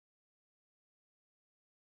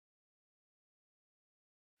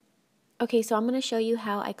Okay, so I'm going to show you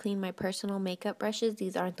how I clean my personal makeup brushes.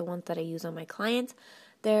 These aren't the ones that I use on my clients.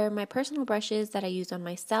 They're my personal brushes that I use on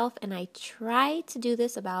myself, and I try to do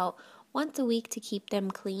this about once a week to keep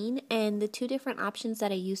them clean. And the two different options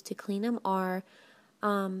that I use to clean them are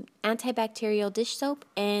antibacterial dish soap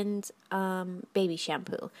and baby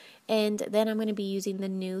shampoo. And then I'm going to be using the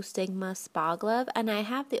new Sigma Spa Glove, and I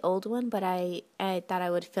have the old one, but I thought I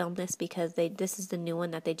would film this because this is the new one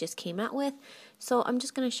that they just came out with. So I'm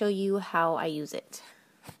just going to show you how I use it.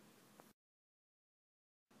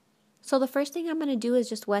 So the first thing I'm going to do is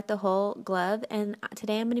just wet the whole glove, and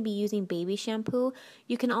today I'm going to be using baby shampoo.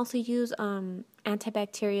 You can also use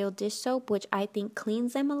antibacterial dish soap, which I think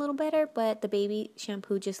cleans them a little better, but the baby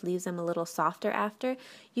shampoo just leaves them a little softer after.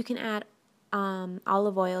 You can add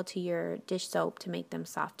olive oil to your dish soap to make them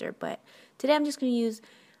softer, but today I'm just going to use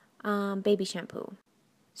baby shampoo.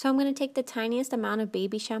 So I'm going to take the tiniest amount of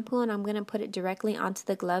baby shampoo and I'm going to put it directly onto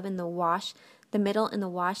the glove in the wash, the middle in the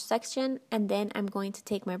wash section, and then I'm going to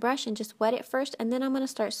take my brush and just wet it first, and then I'm going to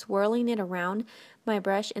start swirling it around my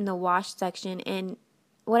brush in the wash section. And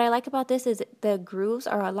what I like about this is the grooves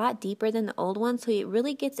are a lot deeper than the old ones, so it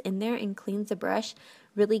really gets in there and cleans the brush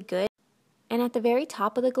really good. And at the very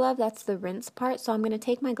top of the glove, that's the rinse part, so I'm going to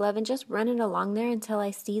take my glove and just run it along there until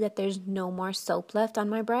I see that there's no more soap left on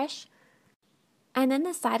my brush. And then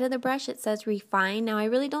the side of the brush, it says refine. Now I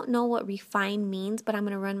really don't know what refine means, but I'm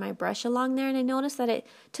going to run my brush along there, and I noticed that it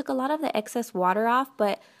took a lot of the excess water off,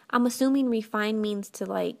 but I'm assuming refine means to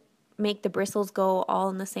like make the bristles go all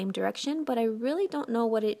in the same direction, but I really don't know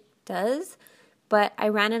what it does. But I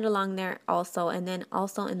ran it along there also, and then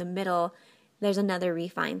also in the middle there's another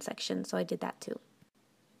refine section, so I did that too.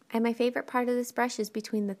 And my favorite part of this brush is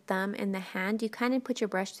between the thumb and the hand. You kind of put your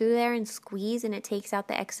brush through there and squeeze, and it takes out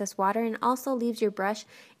the excess water and also leaves your brush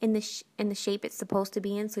in the shape it's supposed to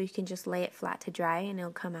be in, so you can just lay it flat to dry and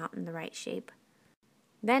it'll come out in the right shape.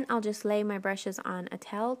 Then I'll just lay my brushes on a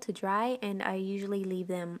towel to dry, and I usually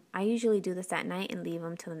do this at night and leave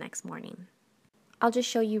them till the next morning. I'll just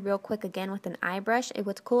show you real quick again with an eye brush. And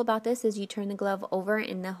what's cool about this is you turn the glove over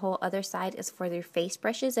and the whole other side is for your face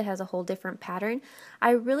brushes. It has a whole different pattern.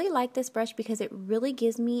 I really like this brush because it really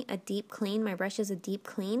gives me a deep clean. My brush is a deep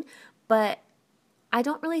clean, but I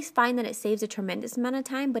don't really find that it saves a tremendous amount of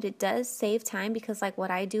time, but it does save time because like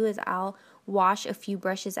what I do is I'll wash a few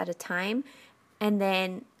brushes at a time and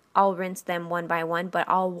then I'll rinse them one by one, but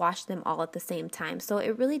I'll wash them all at the same time. So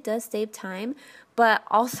it really does save time. But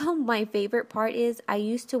also my favorite part is I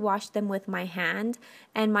used to wash them with my hand,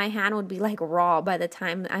 and my hand would be like raw by the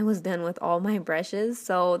time I was done with all my brushes.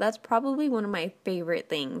 So that's probably one of my favorite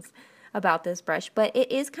things about this brush. But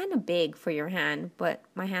it is kind of big for your hand, but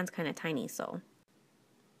my hand's kind of tiny, so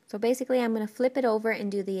basically I'm going to flip it over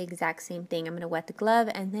and do the exact same thing. I'm going to wet the glove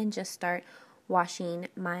and then just start washing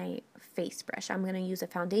my face brush. I'm going to use a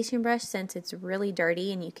foundation brush since it's really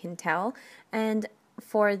dirty and you can tell. And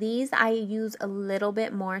for these, I use a little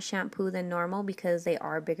bit more shampoo than normal because they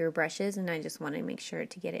are bigger brushes and I just want to make sure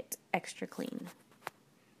to get it extra clean.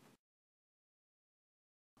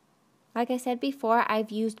 Like I said before,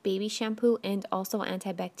 I've used baby shampoo and also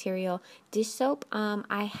antibacterial dish soap.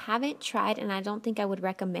 I haven't tried, and I don't think I would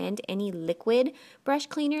recommend any liquid brush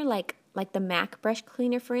cleaner like the MAC brush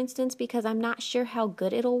cleaner, for instance, because I'm not sure how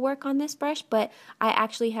good it'll work on this brush, but I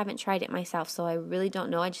actually haven't tried it myself, so I really don't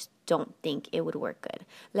know. I just don't think it would work good.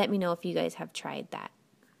 Let me know if you guys have tried that.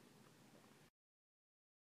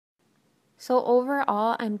 So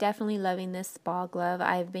overall, I'm definitely loving this spa glove.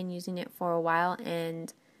 I've been using it for a while,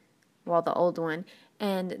 and well, the old one,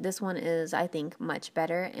 and this one is, I think, much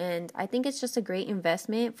better, and I think it's just a great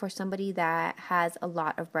investment for somebody that has a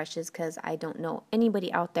lot of brushes, because I don't know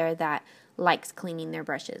anybody out there that likes cleaning their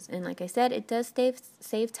brushes. And like I said, it does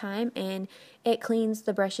save time, and it cleans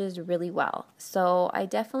the brushes really well. So I'm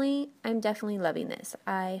definitely loving this.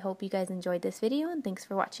 I hope you guys enjoyed this video, and thanks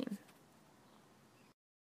for watching.